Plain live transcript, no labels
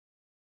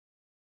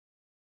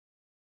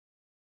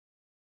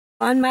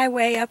On my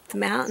way up the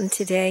mountain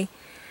today,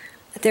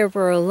 there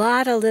were a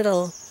lot of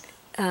little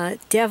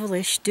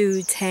devilish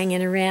dudes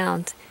hanging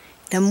around.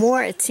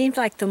 It seemed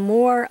like the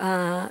more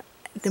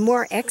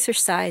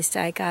exercised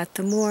I got,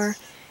 the more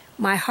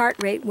my heart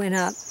rate went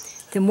up.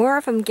 The more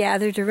of them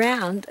gathered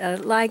around,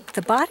 like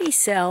the body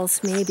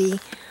cells maybe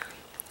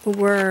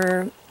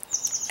were,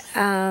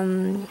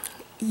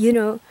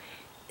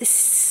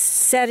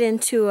 set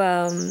into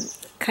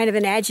kind of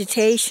an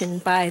agitation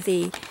by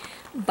the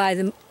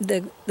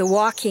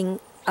walking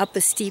up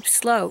a steep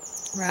slope,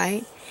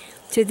 right?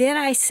 So then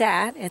I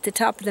sat at the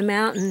top of the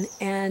mountain,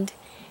 and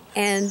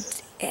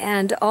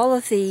all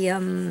of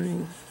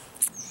the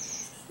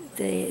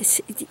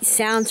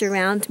sounds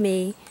around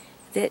me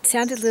that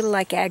sounded a little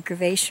like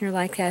aggravation or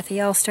like that, they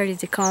all started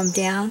to calm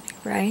down,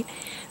 right?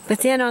 But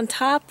then on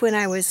top, when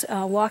I was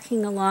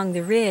walking along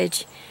the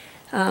ridge,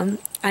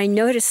 I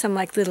noticed some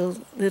like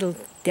little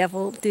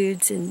devil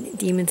dudes and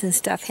demons and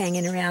stuff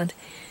hanging around,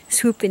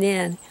 swooping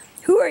in.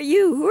 Who are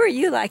you? Who are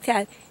you, like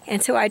that?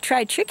 And so I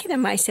tried tricking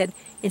them. I said,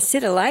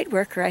 instead of light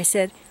worker, I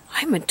said,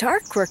 I'm a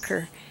dark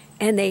worker.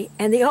 And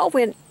they all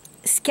went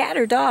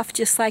scattered off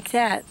just like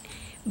that.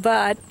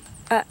 But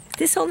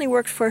this only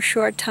worked for a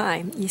short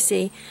time, you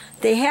see.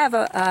 They have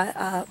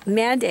a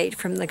mandate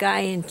from the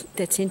guy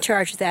that's in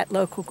charge of that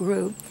local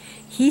group.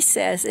 He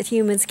says that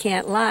humans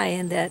can't lie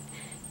and that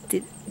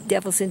the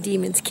devils and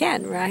demons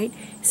can, right?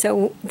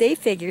 So they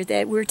figure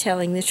that we're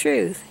telling the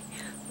truth.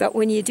 But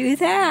when you do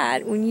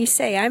that, when you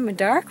say, I'm a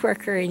dark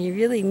worker, and you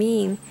really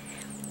mean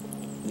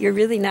you're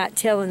really not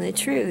telling the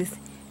truth,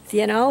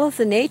 then all of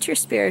the nature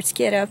spirits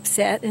get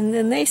upset, and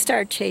then they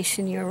start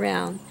chasing you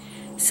around.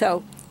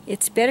 So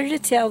it's better to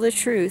tell the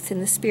truth in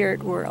the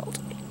spirit world,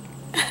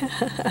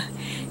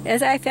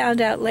 as I found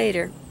out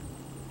later.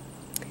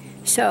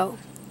 So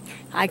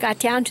I got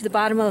down to the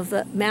bottom of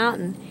the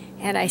mountain,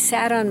 and I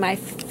sat on my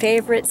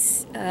favorite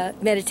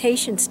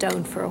meditation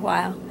stone for a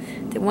while.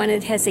 The one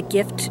that has a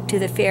gift to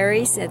the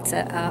fairies. It's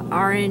an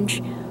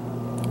orange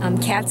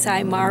cat's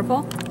eye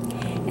marble.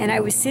 And I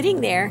was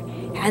sitting there,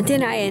 and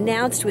then I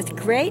announced with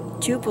great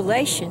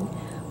jubilation,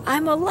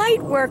 I'm a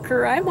light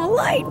worker, I'm a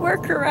light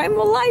worker, I'm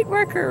a light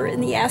worker,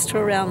 in the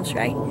astral realms,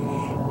 right?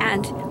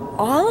 And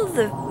all of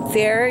the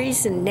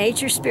fairies and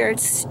nature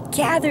spirits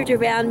gathered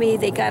around me.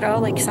 They got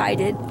all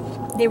excited.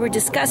 They were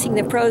discussing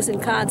the pros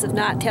and cons of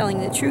not telling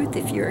the truth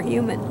if you're a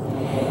human.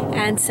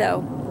 And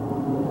so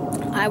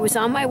I was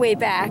on my way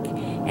back,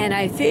 and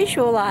I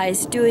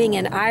visualized doing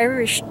an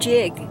Irish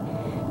jig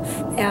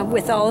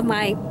with all of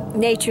my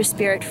nature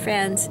spirit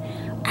friends,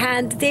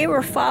 and they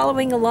were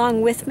following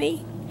along with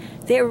me.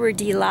 They were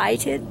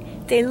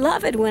delighted. They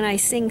love it when I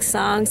sing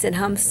songs and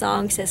hum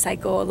songs as I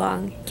go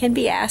along. It can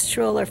be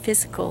astral or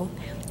physical,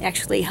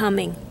 actually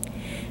humming.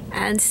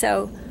 And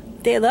so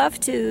they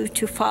love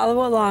to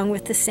follow along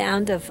with the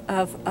sound of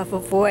a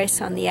voice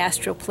on the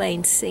astral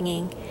plane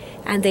singing.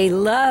 And they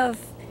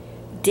love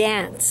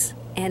dance,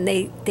 and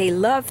they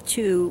love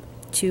to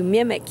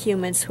mimic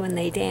humans when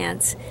they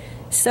dance.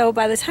 So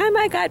by the time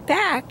I got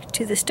back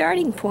to the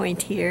starting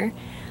point here,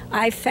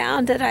 I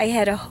found that I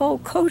had a whole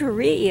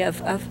coterie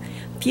of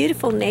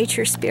beautiful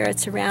nature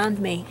spirits around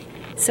me.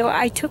 So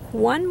I took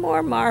one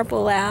more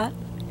marble out,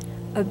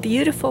 a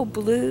beautiful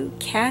blue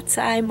cat's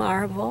eye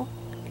marble,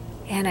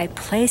 and I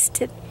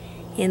placed it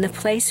in the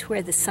place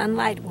where the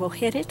sunlight will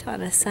hit it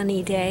on a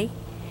sunny day,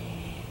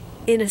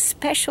 in a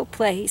special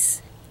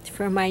place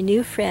for my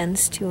new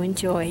friends to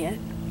enjoy it.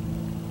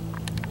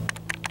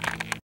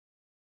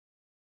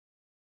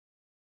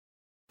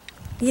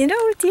 You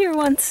know, dear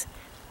ones,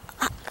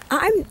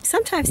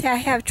 sometimes I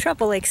have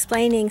trouble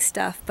explaining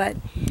stuff, but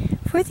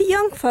for the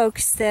young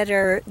folks that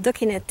are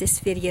looking at this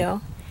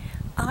video,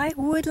 I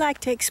would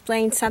like to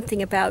explain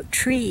something about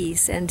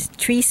trees and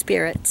tree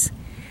spirits,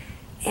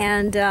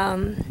 and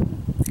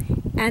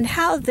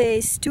how the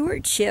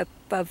stewardship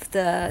of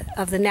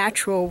the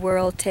natural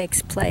world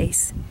takes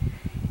place.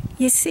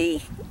 You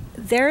see,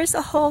 there is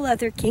a whole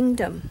other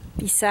kingdom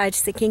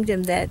besides the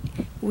kingdom that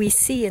we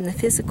see in the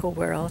physical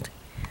world.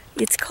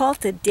 It's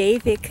called the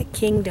Devic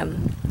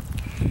Kingdom.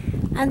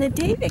 And the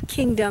Devic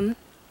Kingdom,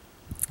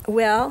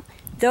 well,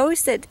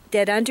 those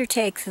that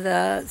undertake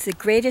the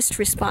greatest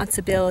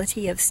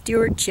responsibility of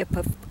stewardship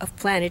of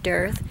planet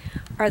Earth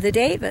are the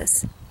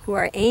Devas, who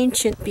are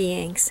ancient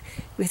beings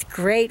with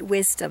great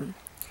wisdom,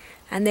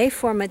 and they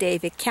form a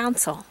Devic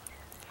council.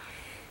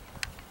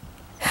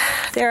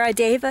 There are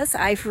Devas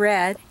I've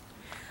read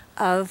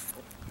of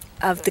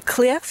the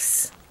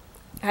cliffs.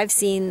 I've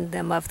seen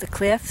them of the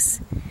cliffs,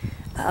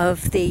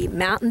 of the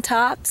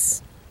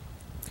mountaintops,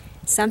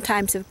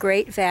 sometimes of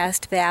great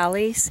vast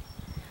valleys,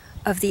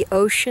 of the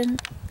ocean.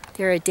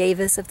 There are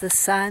Devas of the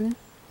sun,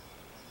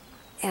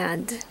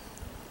 and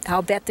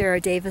I'll bet there are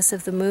Devas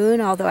of the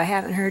moon, although I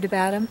haven't heard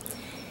about them.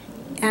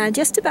 And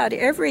just about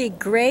every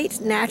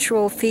great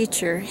natural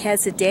feature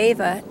has a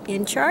Deva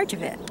in charge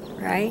of it,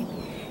 right?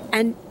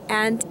 And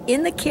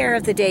in the care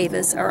of the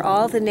Devas are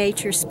all the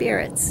nature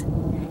spirits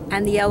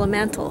and the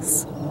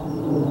elementals.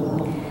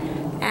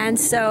 And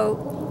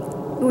so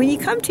when you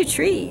come to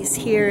trees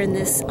here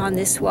on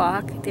this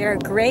walk, there are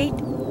great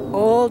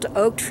old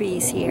oak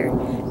trees here,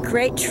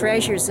 great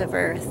treasures of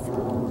earth.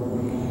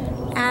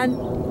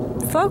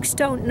 And folks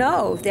don't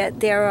know that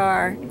there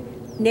are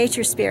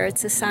nature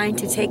spirits assigned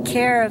to take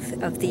care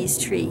of these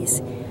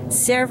trees.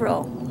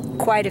 Several,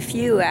 quite a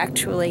few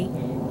actually,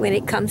 when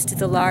it comes to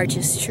the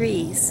largest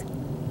trees.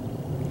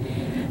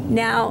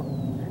 Now,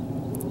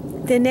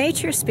 the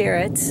nature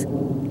spirits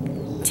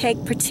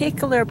take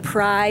particular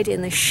pride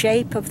in the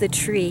shape of the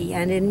tree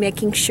and in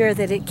making sure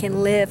that it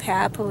can live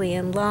happily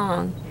and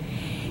long.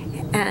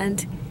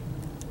 And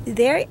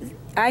there,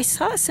 I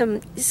saw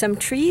some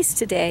trees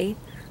today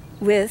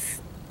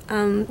with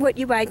what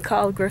you might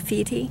call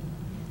graffiti,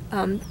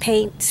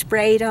 paint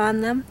sprayed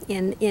on them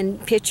in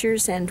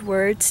pictures and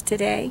words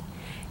today.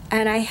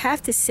 And I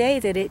have to say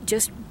that it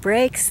just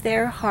breaks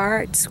their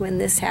hearts when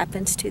this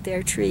happens to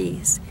their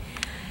trees.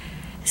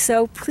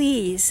 So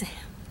please,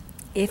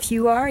 if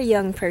you are a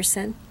young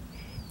person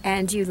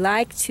and you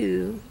like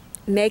to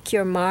make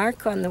your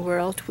mark on the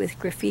world with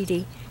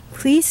graffiti,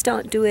 please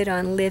don't do it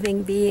on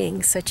living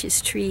beings such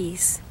as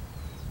trees,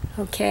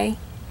 okay?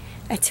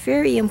 It's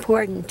very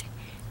important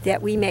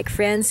that we make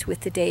friends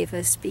with the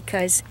devas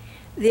because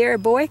they're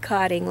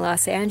boycotting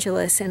Los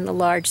Angeles and the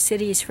large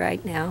cities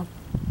right now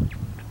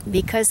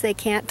because they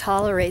can't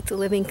tolerate the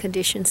living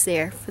conditions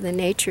there for the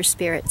nature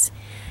spirits.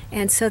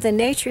 And so the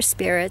nature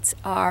spirits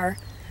are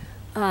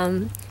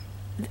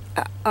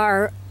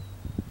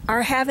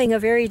having a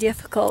very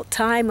difficult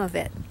time of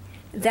it.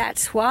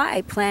 That's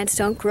why plants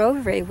don't grow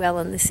very well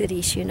in the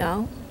cities, you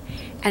know.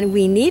 And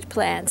we need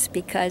plants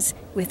because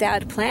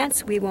without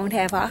plants we won't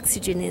have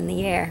oxygen in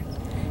the air.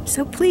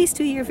 So please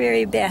do your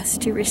very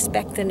best to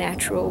respect the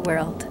natural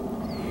world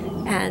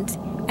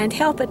and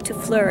help it to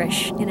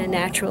flourish in a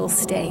natural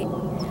state.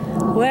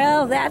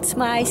 Well, that's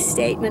my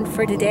statement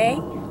for today.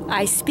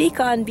 I speak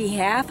on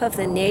behalf of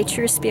the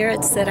nature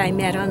spirits that I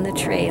met on the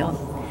trail.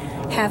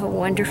 Have a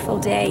wonderful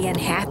day and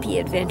happy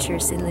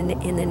adventures in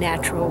the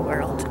natural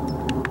world.